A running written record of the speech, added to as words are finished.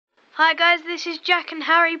Hi guys, this is Jack and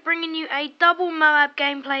Harry bringing you a double Moab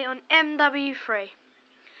gameplay on MW3.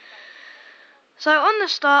 So on the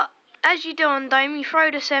start, as you do on Dome, you throw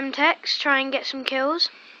the Semtex, try and get some kills.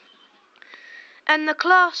 And the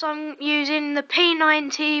class I'm using, the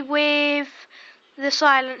P90 with the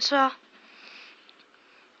silencer.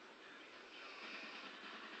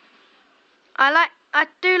 I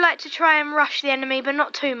do like to try and rush the enemy, but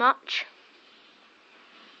not too much.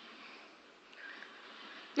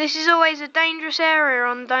 This is always a dangerous area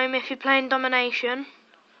on Dome if you're playing domination.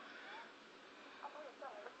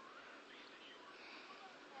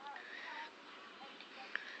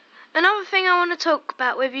 Another thing I want to talk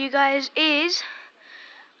about with you guys is,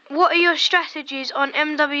 what are your strategies on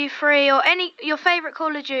MW3 or your favourite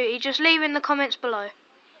Call of Duty? Just leave in the comments below.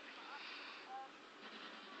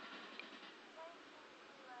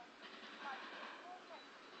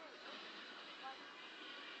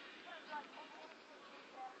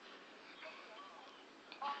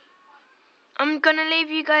 I'm going to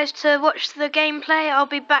leave you guys to watch the gameplay. I'll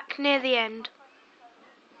be back near the end.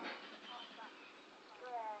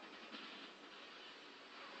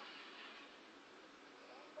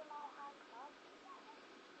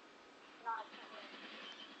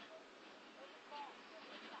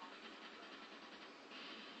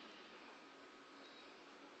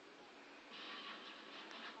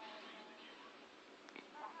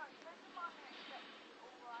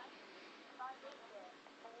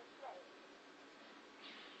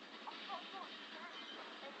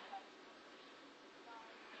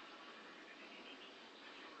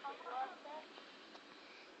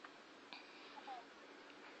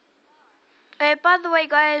 By the way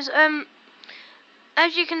guys,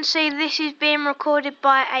 as you can see, this is being recorded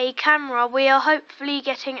by a camera. We are hopefully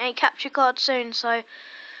getting a capture card soon, so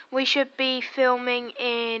we should be filming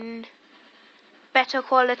in better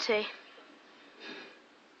quality.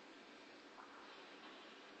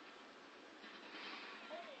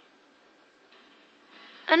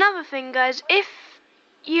 Another thing guys, if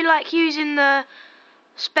you like using the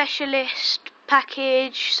specialist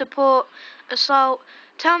package, support, assault,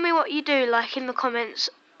 tell me what you do like in the comments,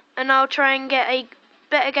 and I'll try and get a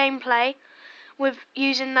better gameplay with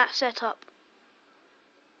using that setup.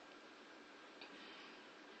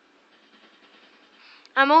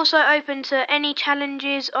 I'm also open to any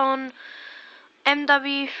challenges on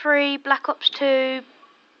MW3, Black Ops 2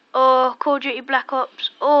 or Call of Duty Black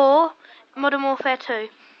Ops or Modern Warfare 2.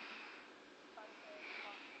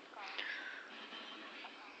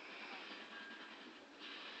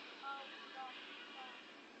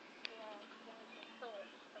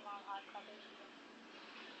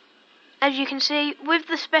 As you can see, with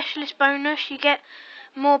the specialist bonus you get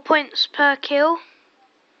more points per kill.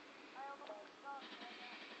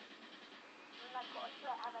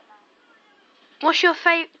 What's your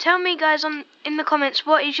tell me guys in the comments,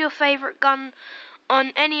 what is your favourite gun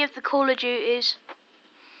on any of the Call of Duties?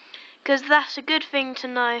 Because that's a good thing to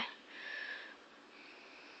know.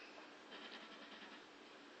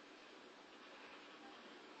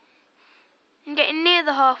 I'm getting near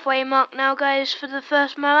the halfway mark now guys for the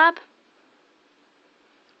first Moab.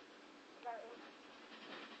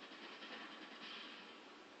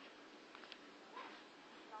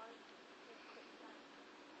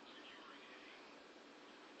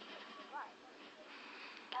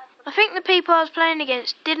 I think the people I was playing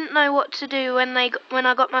against didn't know what to do when I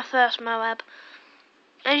got my first Moab.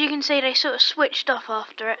 As you can see, they sort of switched off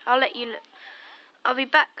after it. I'll be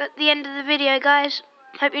back at the end of the video guys.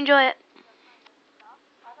 Hope you enjoy it.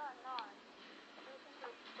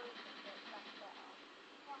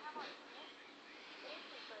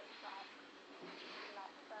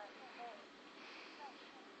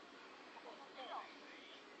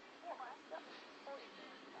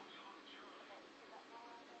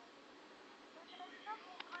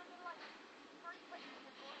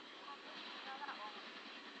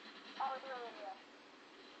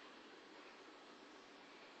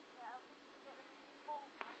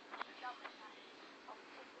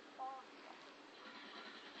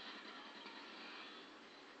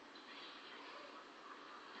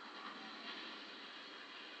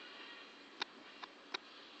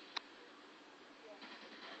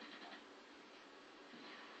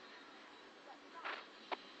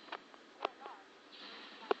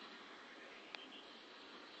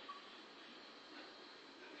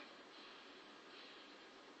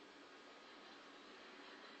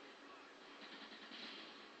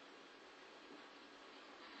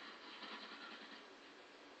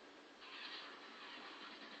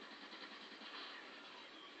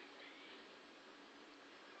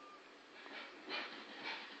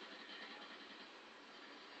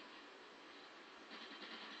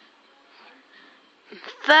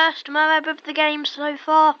 first Moab of the game so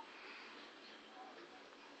far.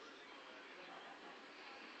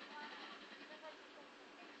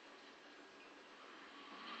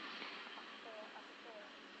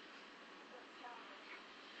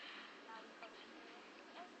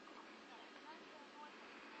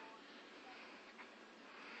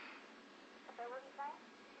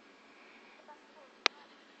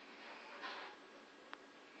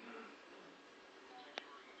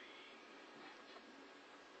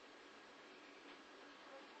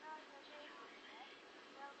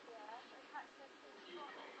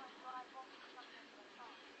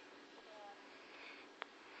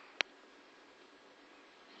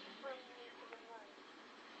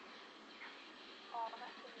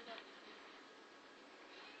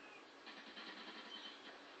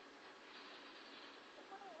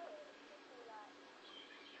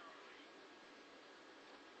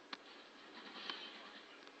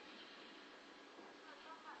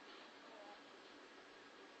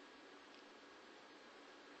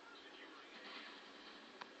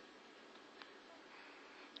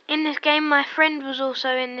 In this game, my friend was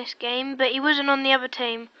also in this game, but he wasn't on the other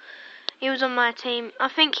team. He was on my team. I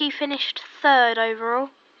think he finished 3rd overall.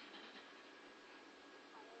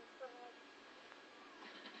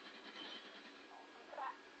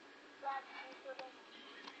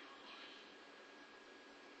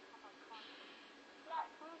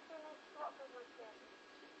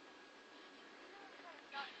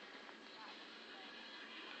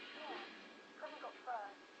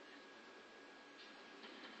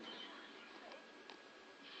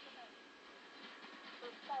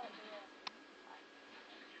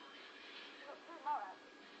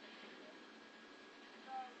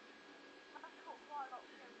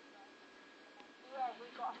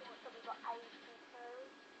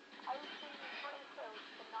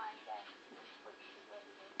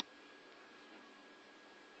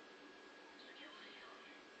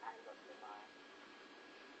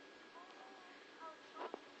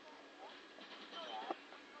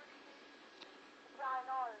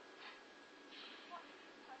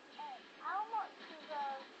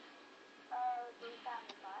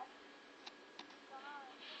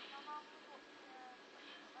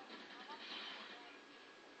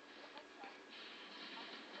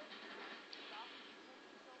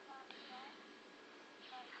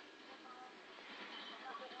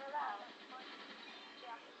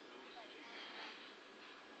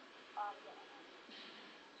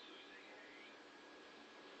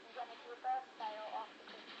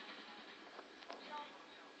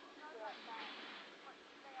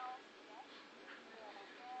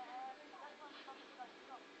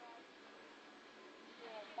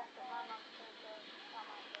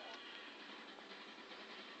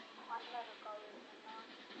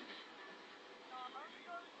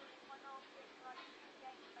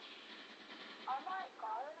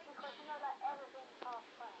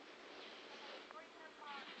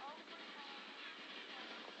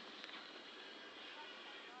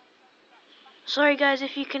 Sorry guys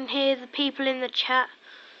if you can hear the people in the chat.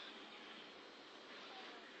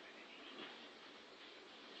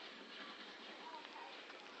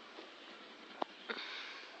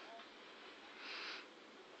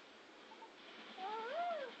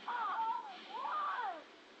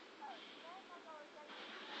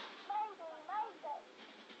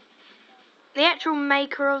 The actual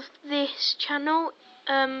maker of this channel,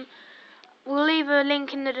 we'll leave a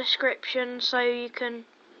link in the description so you can.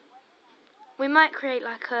 We might create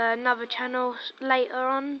like another channel later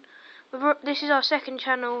on. This is our 2nd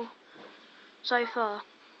channel so far.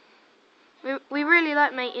 We really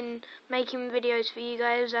like making videos for you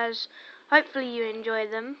guys, as hopefully you enjoy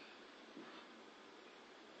them.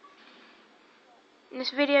 And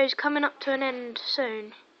this video is coming up to an end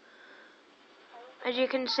soon. As you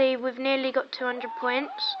can see, we've nearly got 200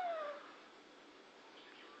 points.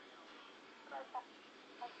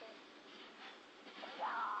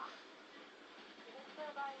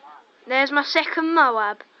 There's my 2nd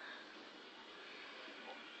Moab.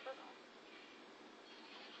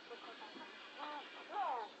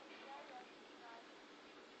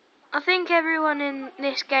 I think everyone in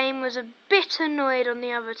this game was a bit annoyed on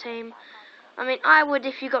the other team. I mean, I would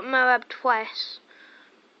if you got Moab twice.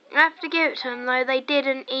 I have to give it to them though, they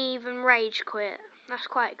didn't even rage quit. That's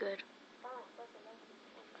quite good.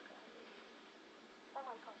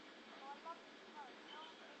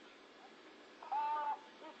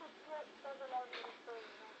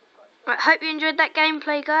 I hope you enjoyed that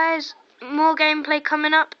gameplay, guys. More gameplay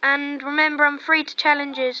coming up, and remember, I'm free to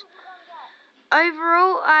challenges.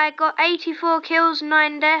 Overall, I got 84 kills,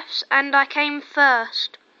 9 deaths, and I came 1st.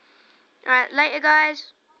 Alright, later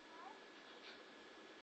guys.